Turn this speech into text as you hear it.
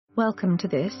Welcome to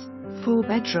this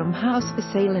 4-bedroom house for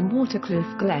sale in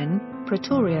Waterkloof, Glen,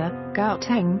 Pretoria,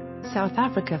 Gauteng, South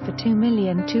Africa for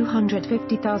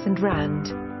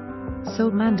R2,250,000.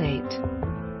 Sold mandate.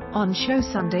 On show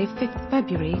Sunday 5th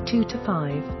February 2 to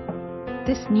 5.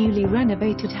 This newly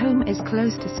renovated home is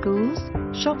close to schools,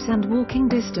 shops and walking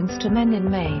distance to Menlyn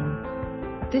Main.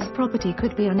 This property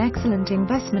could be an excellent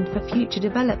investment for future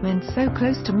development so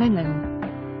close to Menlyn.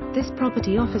 This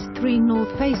property offers 3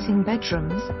 north-facing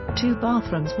bedrooms, 2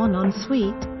 bathrooms, 1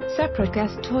 ensuite, separate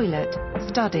guest toilet,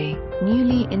 study,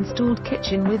 newly installed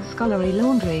kitchen with scullery,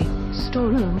 laundry,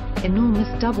 storeroom, enormous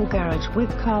double garage with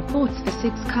carports for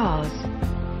 6 cars.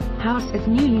 House is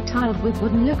newly tiled with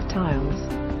wooden look tiles.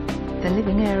 The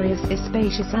living area is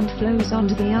spacious and flows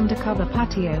onto the undercover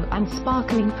patio and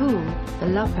sparkling pool, the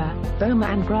lupper, boma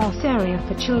and grass area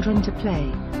for children to play.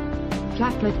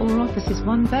 Flatlet or office is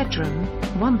 1 bedroom,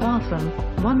 1 bathroom,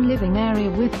 1 living area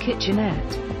with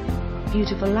kitchenette.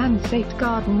 Beautiful land-safe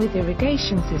garden with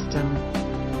irrigation system.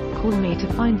 Call me to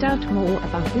find out more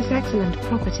about this excellent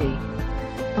property.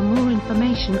 For more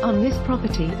information on this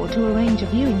property or to arrange a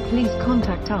viewing, please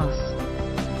contact us.